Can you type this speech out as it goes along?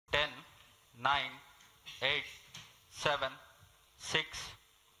9, 8, 7, 6,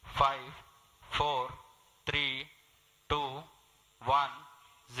 5, 4, 3, 2, 1,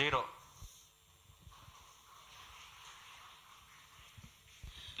 0.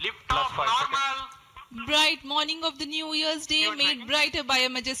 Lift off normal. Bright morning of the New Year's Day made brighter by a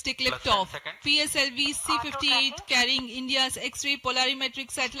majestic liftoff. PSLV C-58 carrying India's X-Ray Polarimeter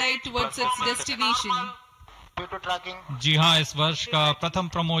Satellite towards its destination. जी हाँ, इस वर्ष का प्रथम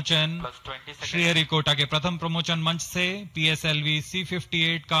promotion Sriharikota के प्रथम promotion मंच से PSLV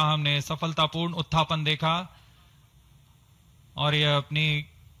C-58 का हमने सफलतापूर्ण उत्थापन देखा और यह अपनी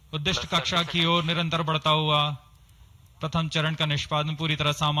उद्दिष्ट कक्षा की ओर निरंतर बढ़ता हुआ। प्रथम चरण का निष्पादन पूरी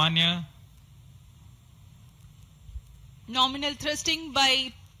तरह सामान्य। Nominal thrusting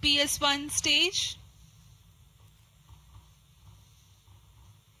by PS1 stage.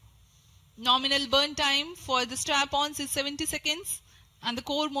 Nominal burn time for the strap-ons is 70 seconds and the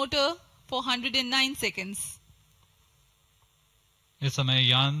core motor for 109 seconds. इस समय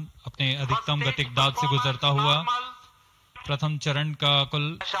यान अपने अधिकतम गतिक दाब से गुजरता हुआ। प्रथम चरण का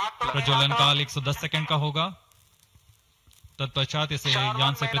कुल प्रज्वलन काल 110 सेकंड का होगा। तत्पश्चात इसे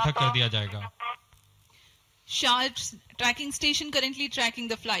यान से पृथक कर दिया जाएगा। SHAR tracking station currently tracking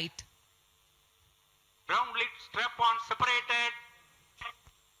the flight. Ground lead strap-on separated.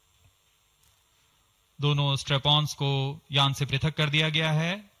 दोनों स्ट्रैप-ऑन्स को यान से पृथक कर दिया गया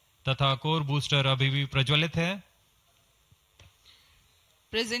है तथा कोर बूस्टर अभी भी प्रज्वलित है।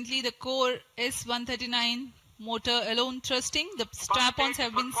 Presently the core S139 motor alone thrusting. The strap-ons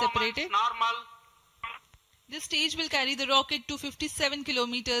have been separated. Normal. This stage will carry the rocket to 57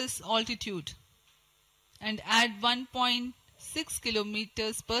 kilometers altitude and add 1.6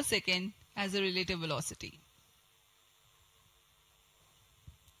 kilometers per second as a relative velocity.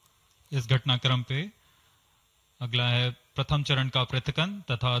 इस घटनाक्रम पे अगला है प्रथम चरण का पृथकन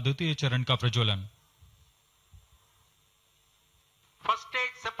तथा द्वितीय चरण का प्रज्वलन। First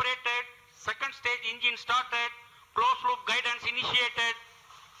stage separated, second stage engine started, closed loop guidance initiated.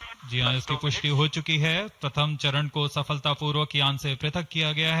 जी हाँ, इसकी पुष्टि हो चुकी है। प्रथम चरण को सफलतापूर्वक यान से पृथक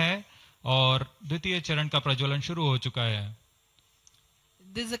किया गया है और द्वितीय चरण का प्रज्वलन शुरू हो चुका है।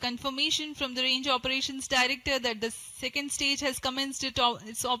 There is a confirmation from the Range Operations Director that the second stage has commenced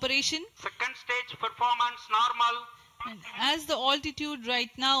its operation. Second stage performance normal. And as the altitude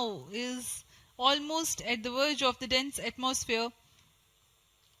right now is almost at the verge of the dense atmosphere,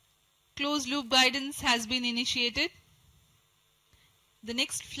 closed loop guidance has been initiated. The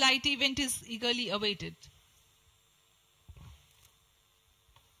next flight event is eagerly awaited.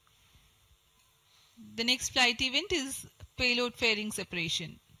 The next flight event is payload fairing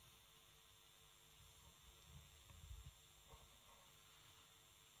separation.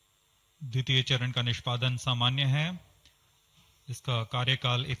 द्वितीय चरण का निष्पादन सामान्य है। इसका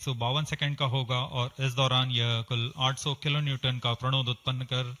कार्यकाल 152 second का होगा और इस दौरान यह कुल 800 किलोन्यूटन का प्रणोद उत्पन्न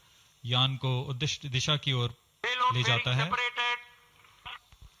कर यान को उद्दिष्ट दिशा की ओर ले जाता है।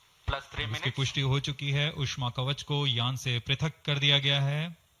 इसकी पुष्टि हो चुकी है। ऊष्मा कवच को यान से पृथक कर दिया गया है।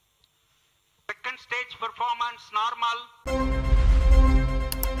 Second stage performance normal.